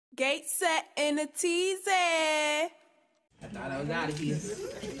skate set in a teasy. I thought I was out of here.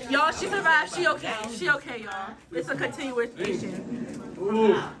 Y'all, she survived. She okay. She okay, y'all. It's a continuation.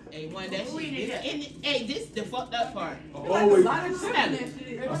 Ooh. Hey, one that shit. Hey, this the fucked up part. Always. Smell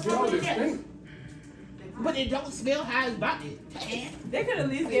it. I smell this thing. But it don't smell how it's about it. They could at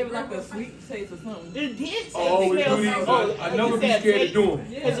least give it like a sweet taste or something. It did. Oh, we do these. I never be scared of doing.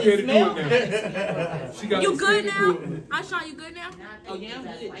 I'm scared of doing now. She got You good now? Aisha, you good now? Oh yeah, I'm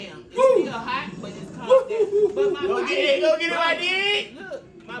good now. It's still hot, but it's calm down. But my body, go get it, my dick. Look,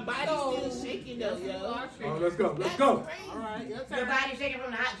 my body's still shaking though, yo. Oh, let's go. Let's go. All right, Your body shaking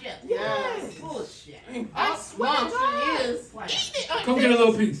from the hot chip. Yes. Bullshit. I swear to God. is. Eat it. Come get a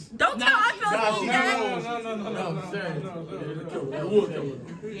little piece. Don't tell I feel that. It would kill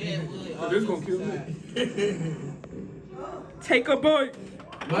her. Yeah, it would. This gonna kill me. Take a bite.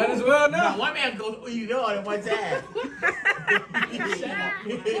 Might as well now. One man goes, you know, at one time.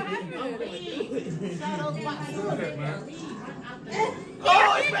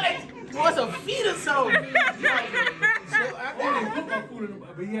 Oh, it's like what's a feet or so. I didn't put my food in the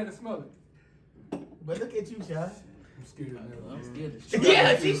but he had to smell it. But look at you, Sean. I'm scared now. I'm scared.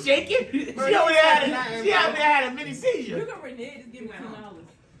 Yeah, she's shaking. She only had a mini seizure. You can renege, just give me $2.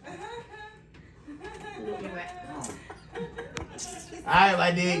 All right,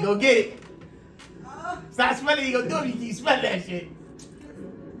 my dude, go get it. Stop smelling, you gonna do it. You keep smelling that shit.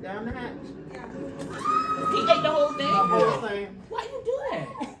 Down the hatch. He ate the whole thing. Thing. Why you do that?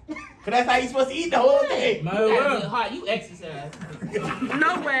 Cause that's how you supposed to eat the whole thing. Might You as gotta well. be hard. You exercise.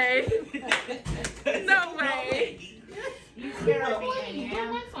 No way. No way. You scared of me? Where's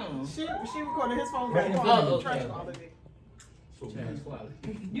my phone? She recorded his phone. Right in front Oh, of okay. So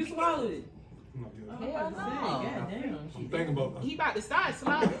You swallowed it. I'm not good. Hell no. God damn. I'm thinking about that. He about to start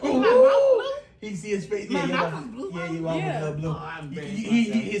sliding. Oh, my mouth blue. He see his face. My Yeah, mouth is blue. yeah, your mouth is blue. Oh, I'm very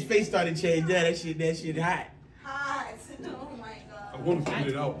His face started changing. That shit hot. Hot. Oh my I want to spit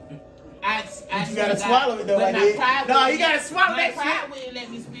it out. I You gotta swallow it though, but my my dude. pride No, wouldn't- you gotta swallow my that pride shit. wouldn't let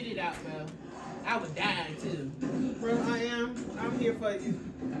me spit it out, bro. I was dying too. Bro, I'm here for you.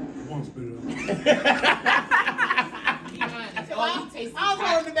 I want to spit it out. Be honest. Oh, you taste I was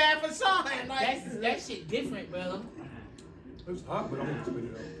holding the bag for Sean. that shit different, bro. It's hot, but I want to spit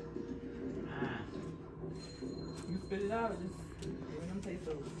it out. You spit it out, just give them taste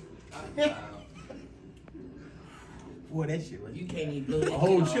those. Boy, that shit was. You can't even blow that The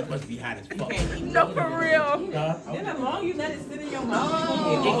whole shit shit off. must be hot as You fuck. can't even No, blow for it. real. Then as long as you let it sit in your mouth,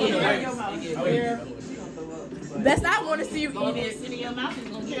 It it get in worse. your mouth. It get Yeah, worse. she gonna throw up. Best I want to see you Go eat ahead, it. sit in your mouth. It's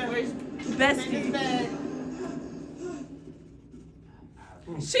gonna get worse. Best.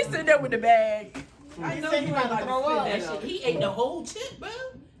 She's sitting there with the bag. I know you ain't like to spit That that shit, out. he ate the whole chip, bro.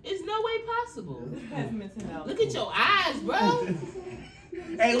 It's no way possible. Pass me $10. Look at your eyes, bro.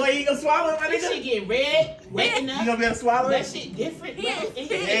 Hey, what, you gonna swallow it, my This nigga? shit get red, wet You enough. gonna be able to swallow That it? shit different, bro.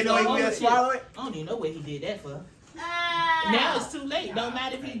 Ain't no way you gonna be able to swallow it? I don't even know what he did that for. Now it's too late. Don't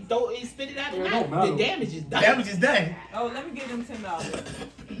matter if he don't spit it out or Yeah, it not. don't matter. The damage is done. Damage is done. Oh, let me give them $10.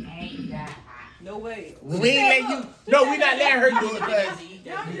 No way. We ain't letting you. No, we not letting her do it because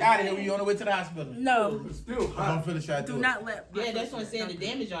we out of here. We on the way to the hospital. No. It's still I'm hot. finna try to Do do it. not let. Yeah, that's what I'm saying. The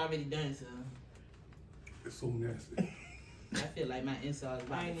damage already done, so It's so nasty. I feel like my insides I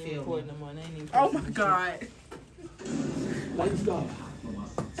about to ain't even fail me. recording no more. I ain't even. Oh my God. Like stop.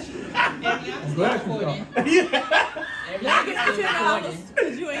 I'm glad you recording. Let me get Ariana's you still $10 recording.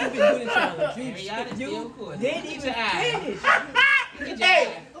 because you ain't even doing the challenge. Ariana's still recording. Didn't Get even your eye. finish. Get your Hey,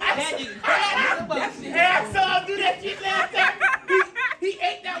 eye. That nigga crazy. And I saw him do that shit last time. He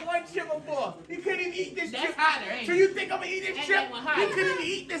ate that one chip before. He couldn't even eat this That's chip. hotter, ain't So it? you think I'm gonna eat this Ain't chip? that one hot? He couldn't even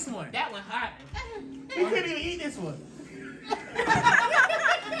eat this one. That one hot. He couldn't even eat this one.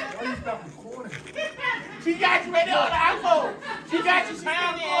 Why you stop recording? She got you right there on the iPhone. She got you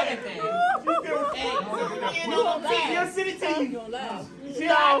Crown down and there. everything. Hey, she'll send it to You you. gonna laugh. She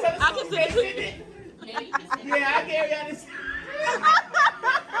all tell us I can send it to you. Yeah, you can say Yeah, I gave y'all this.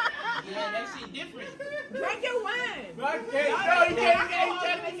 yeah, that shit different. Drink your wine. No, you can't. You trying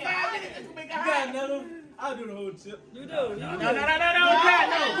to make 5 minutes. That's gonna make it hot. another? I'll do the whole chip. You do. No, God, no.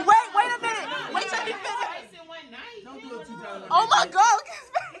 Wait a minute. Wait till he finish. Twice in one night. Don't do it 2 times. Oh my God.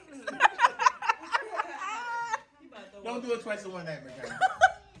 Look at his face. Don't do it twice in one night, my guy.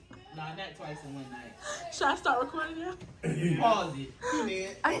 Nah, not twice in one night. Should I start recording now? Pause it. You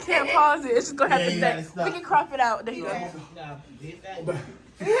did. I can't pause it. It's just gonna have Yeah, to you stay. gotta stop. We can crop it out. There you go. Nah, did that. Back.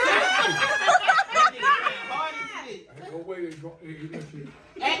 Hard as shit. Ain't no way they go eat that shit.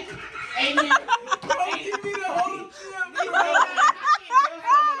 Ain't it? Give me the whole chip,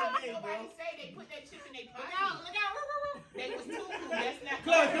 Nobody say they put that chip in their pocket. Look out. They was too cool. That's not.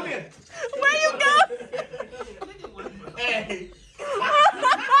 Close, come here. Where you go? Hey.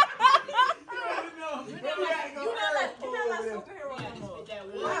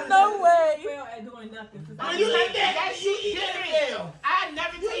 No way. Fail at doing nothing. Oh, you like that? You eat that fail. I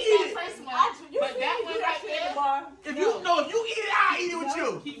never tasted that first one. But that one right there. If you eat it, I'll eat it with you.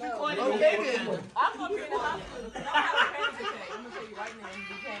 Keep recording. Okay then. I'm gonna be in the hospital. I have a panic attack. I'm gonna tell you right now. I'm gonna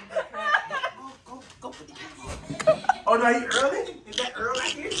be panic Go put the camera on. Oh, no, you early? Is that early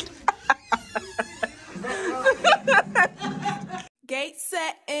right here? Gate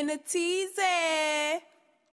set in a teasy.